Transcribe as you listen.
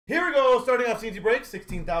Here we go, starting off CNC break,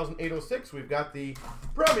 16,806. We've got the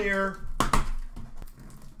Premier.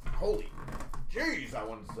 Holy jeez, that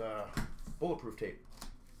one's bulletproof tape.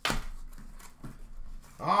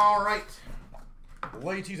 All right,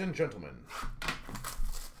 ladies and gentlemen.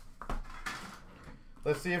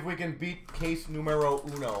 Let's see if we can beat case numero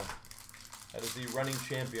uno. That is the running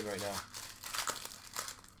champion right now.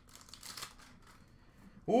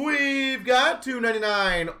 We've got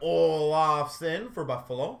 $2.99 Olofsson for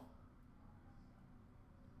Buffalo.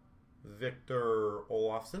 Victor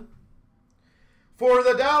Olofsson. For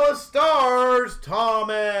the Dallas Stars,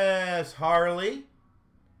 Thomas Harley.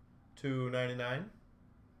 $2.99.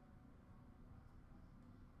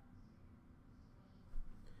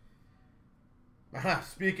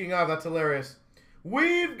 Speaking of, that's hilarious.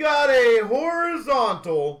 We've got a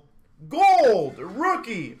horizontal gold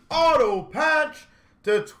rookie auto patch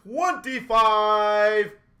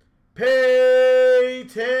 /25 Peyton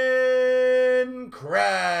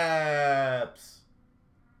Krebs.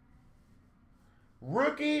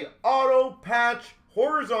 Rookie auto patch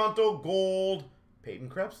horizontal gold Peyton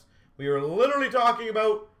Krebs. We are literally talking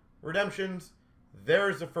about redemptions.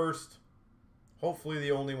 There's the first, hopefully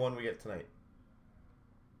the only one we get tonight.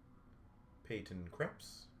 Peyton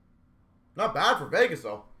Krebs. Not bad for Vegas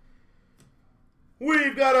though.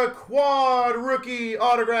 We've got a quad rookie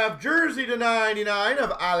autograph jersey /99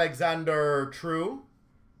 of Alexander True.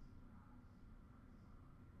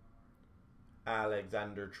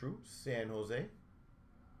 Alexander True, San Jose.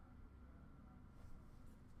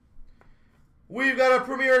 We've got a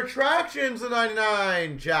Premier Attractions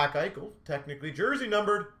 /99 Jack Eichel, technically jersey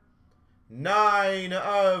numbered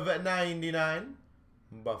 9/99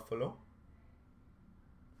 Buffalo.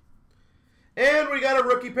 And we got a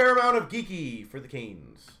rookie Paramount of Geeky for the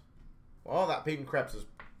Canes. Well, that Peyton Krebs is,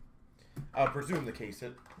 I would presume, the case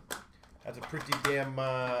hit. That's a pretty damn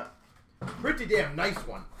nice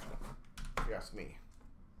one, if you ask me.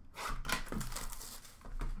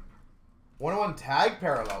 101 tag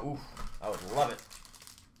parallel. Oof, I would love it.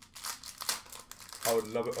 I would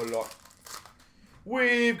love it a lot.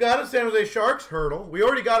 We've got a San Jose Sharks Hurdle. We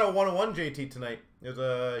already got a 101 JT tonight. There's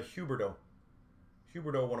a Huberdeau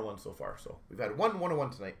 101 so far, so we've had one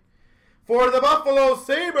 101 tonight. For the Buffalo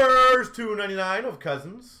Sabres, $2.99 of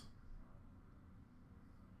Cousins.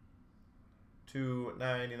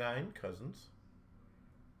 $2.99 Cousins.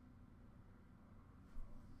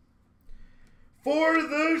 For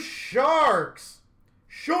the Sharks,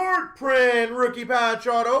 short print rookie patch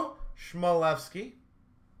auto, Schmalevsky.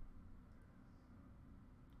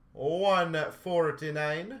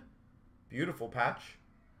 $1.49. Beautiful patch.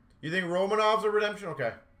 You think Romanov's a redemption?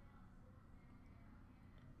 Okay.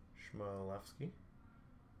 Schmalevsky.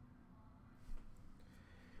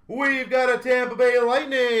 We've got a Tampa Bay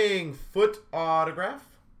Lightning foot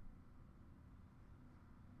autograph.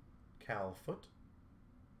 Cal Foot.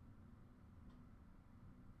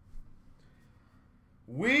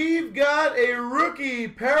 We've got a rookie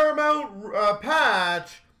Paramount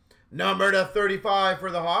patch numbered /35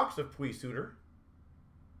 for the Hawks of Suter.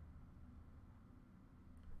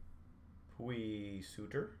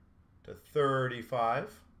 Suter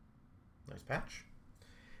 /35. Nice patch.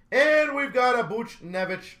 And we've got a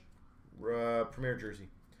Buchnevich Premier jersey.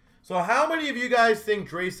 So how many of you guys think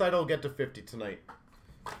Draisaitl will get to 50 tonight?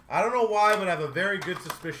 I don't know why, but I have a very good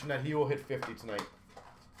suspicion that he will hit 50 tonight.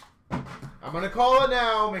 I'm going to call it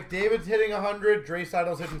now. McDavid's hitting 100.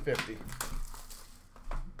 Draisaitl's hitting 50.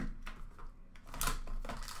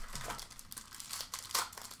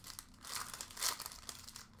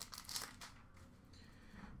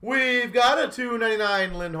 We've got a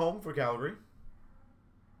 $2.99 Lindholm for Calgary.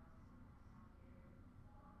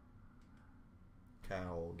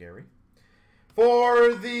 Calgary.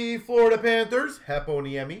 For the Florida Panthers,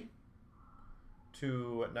 Heponiemi.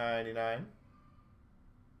 $2.99.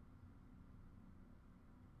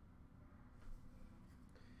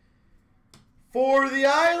 For the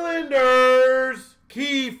Islanders,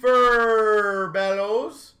 Kiefer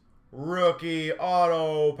Bellows, rookie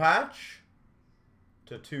auto patch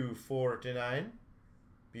 /249.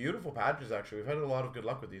 Beautiful patches, actually. We've had a lot of good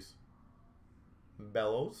luck with these.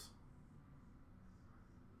 Bellows.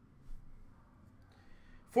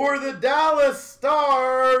 For the Dallas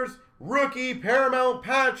Stars, rookie Paramount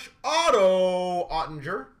patch auto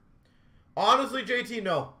Ottinger. Honestly, JT,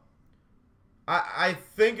 no. I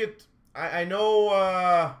think it... I know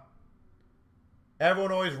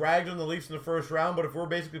everyone always rags on the Leafs in the first round, but if we're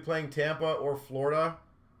basically playing Tampa or Florida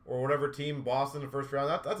or whatever team, Boston in the first round,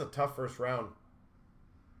 that's a tough first round.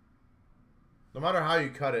 No matter how you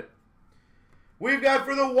cut it. We've got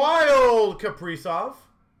for the Wild, Kaprizov.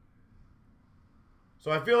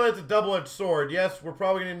 So I feel like it's a double-edged sword. Yes, we're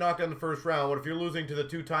probably going to knock out in the first round. What if you're losing to the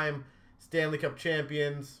 2-time Stanley Cup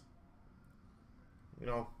champions? You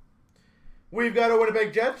know. We've got a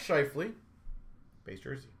Winnipeg Jets, Scheifele. Base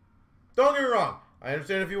jersey. Don't get me wrong. I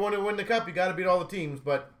understand if you want to win the cup, you got to beat all the teams.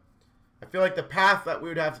 But I feel like the path that we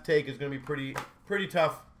would have to take is going to be pretty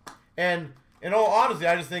tough. And in all honesty,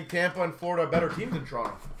 I just think Tampa and Florida are better teams than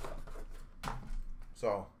Toronto.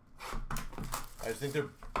 So, I just think they're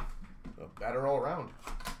better all around.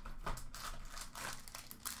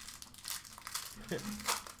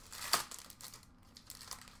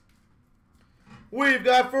 We've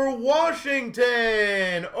got for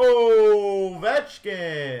Washington,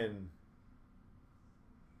 Ovechkin.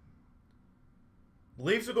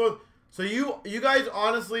 Leafs will go. So you guys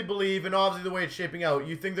honestly believe, and obviously the way it's shaping out,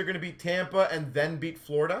 you think they're going to beat Tampa and then beat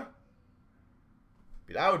Florida?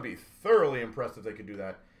 That would be thoroughly impressive if they could do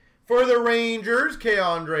that. For the Rangers,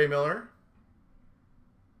 K'Andre Miller.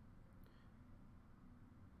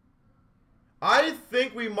 I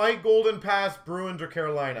think we might golden pass Bruins or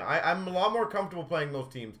Carolina. I'm a lot more comfortable playing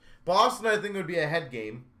those teams. Boston, I think, would be a head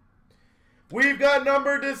game. We've got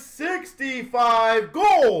number to 65,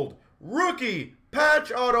 gold, rookie,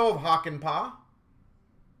 patch auto of Hakanpää.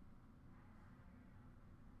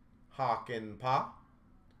 Hakanpää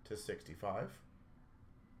to 65.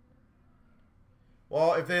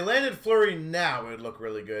 Well, if they landed Fleury now, it would look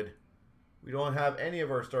really good. We don't have any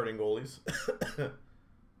of our starting goalies.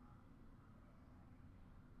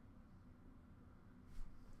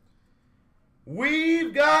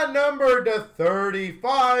 We've got number to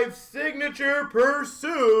 35, signature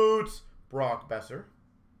pursuits, Brock Besser.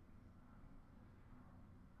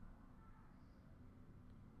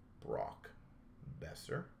 Brock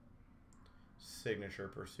Besser. Signature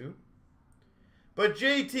pursuit. But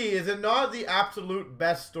JT, is it not the absolute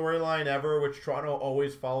best storyline ever, which Toronto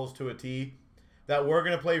always follows to a T, that we're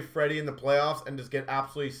going to play Freddie in the playoffs and just get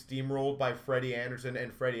absolutely steamrolled by Freddie Anderson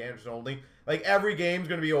and Freddie Anderson only? Like, every game's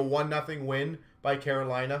going to be a 1-0 win by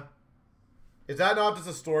Carolina. Is that not just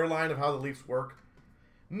a storyline of how the Leafs work?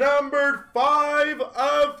 Numbered 5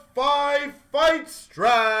 of 5, fight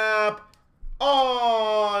strap,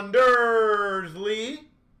 Anders Lee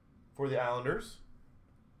for the Islanders.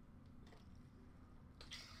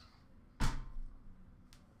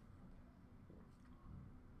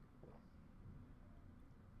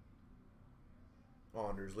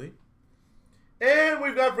 Anders Lee. And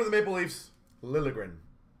we've got for the Maple Leafs, Liljegren.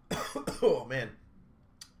 Oh, man.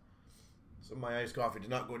 Some of my iced coffee did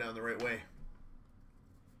not go down the right way.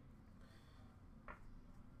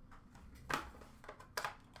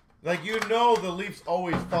 Like, you know the Leafs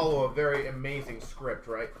always follow a very amazing script,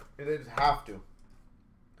 right? They just have to.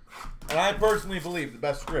 And I personally believe the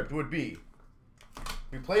best script would be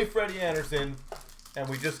we play Freddie Anderson and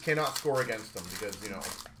we just cannot score against them because, you know,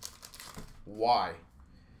 why?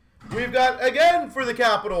 We've got, again, for the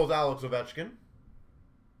Capitals, Alex Ovechkin.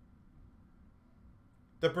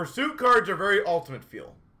 The pursuit cards are very ultimate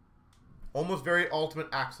feel. Almost very ultimate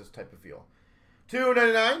access type of feel.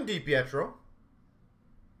 $2.99, DiPietro.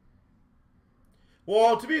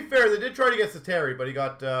 Well, to be fair, they did try to get Sateri, but he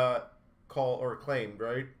got called or claimed,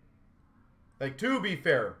 right? Like, to be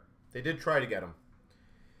fair, they did try to get him.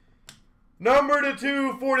 Number to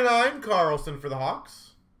 249, Carlson for the Hawks.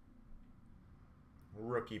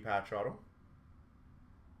 Rookie patch auto.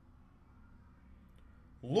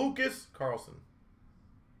 Lucas Carlson.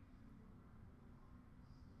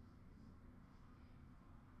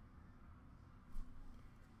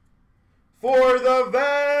 For the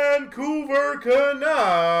Vancouver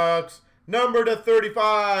Canucks, number to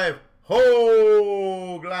 35,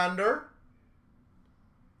 Höglander.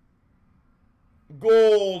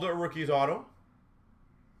 Gold rookies auto.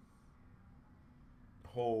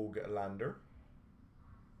 Höglander.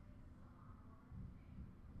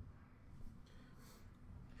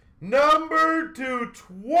 Number to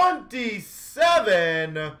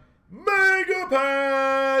 27, mega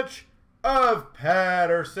patch of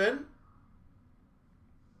Patterson.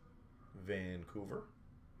 Vancouver.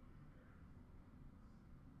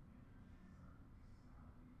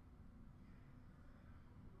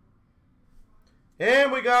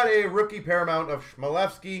 And we got a rookie paramount of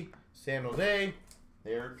Schmalevsky, San Jose.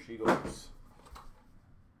 There she goes.